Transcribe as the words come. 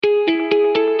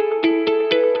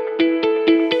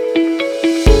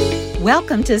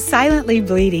Welcome to Silently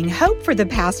Bleeding, Hope for the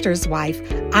Pastor's Wife.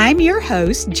 I'm your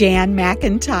host, Jan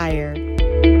McIntyre.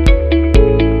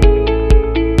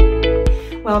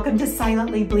 Welcome to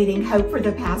Silently Bleeding, Hope for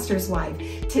the Pastor's Wife.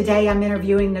 Today I'm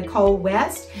interviewing Nicole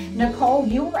West. Nicole,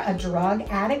 you were a drug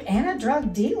addict and a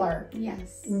drug dealer.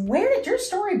 Yes. Where did your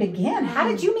story begin? How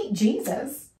did you meet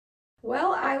Jesus?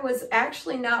 Well, I was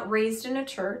actually not raised in a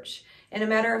church. And a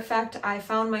matter of fact, I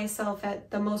found myself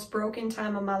at the most broken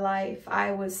time of my life.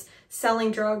 I was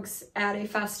selling drugs at a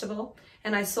festival,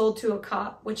 and I sold to a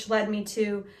cop, which led me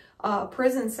to a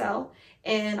prison cell.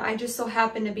 And I just so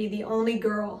happened to be the only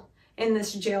girl in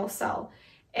this jail cell.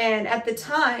 And at the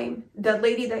time, the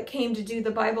lady that came to do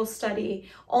the Bible study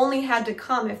only had to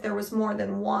come if there was more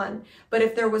than one. But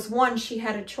if there was one, she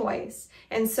had a choice.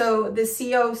 And so the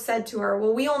CO said to her,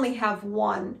 well, we only have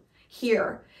one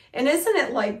here. And isn't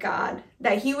it like God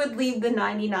that he would leave the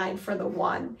 99 for the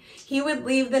one? He would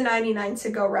leave the 99 to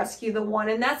go rescue the one.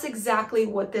 And that's exactly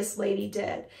what this lady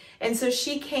did. And so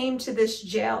she came to this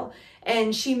jail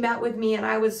and she met with me, and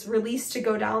I was released to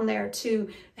go down there to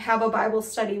have a Bible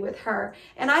study with her.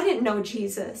 And I didn't know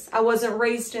Jesus. I wasn't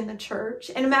raised in the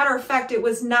church. And a matter of fact, it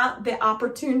was not the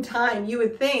opportune time. You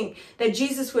would think that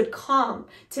Jesus would come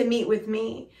to meet with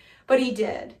me, but he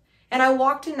did. And I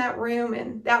walked in that room,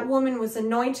 and that woman was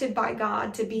anointed by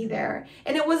God to be there.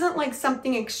 And it wasn't like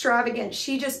something extravagant.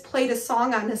 She just played a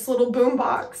song on this little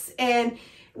boombox, and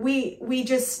we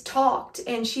just talked.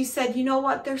 And she said, you know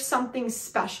what? There's something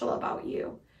special about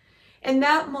you. And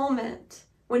that moment,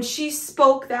 when she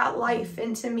spoke that life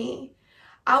into me,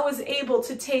 I was able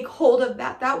to take hold of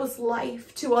that. That was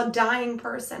life to a dying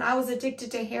person. I was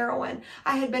addicted to heroin.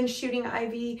 I had been shooting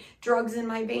IV drugs in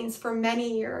my veins for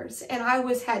many years. And I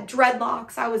had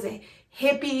dreadlocks. I was a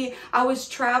hippie. I was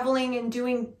traveling and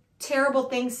doing terrible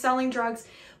things, selling drugs.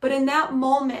 But in that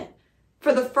moment,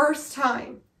 for the first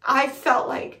time, I felt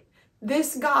like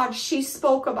this God she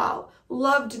spoke about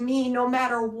loved me no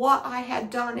matter what I had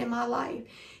done in my life.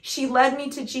 She led me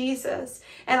to Jesus.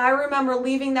 And I remember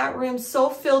leaving that room so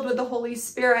filled with the Holy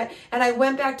Spirit. And I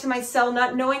went back to my cell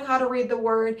not knowing how to read the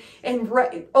word, and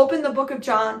opened the book of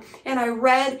John. And I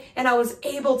read, and I was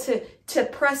able to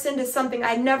press into something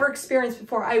I'd never experienced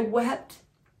before. I wept.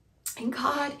 And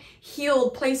God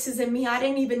healed places in me I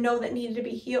didn't even know that needed to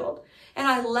be healed. And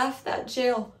I left that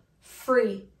jail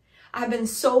free. I've been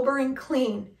sober and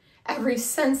clean ever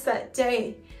since that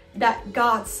day that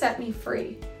God set me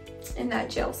free in that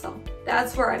jail cell.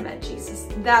 That's where I met Jesus.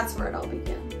 That's where it all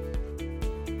began.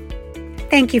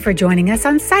 Thank you for joining us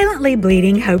on Silently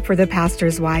Bleeding, Hope for the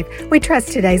Pastor's Wife. We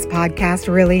trust today's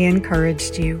podcast really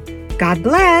encouraged you. God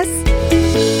bless.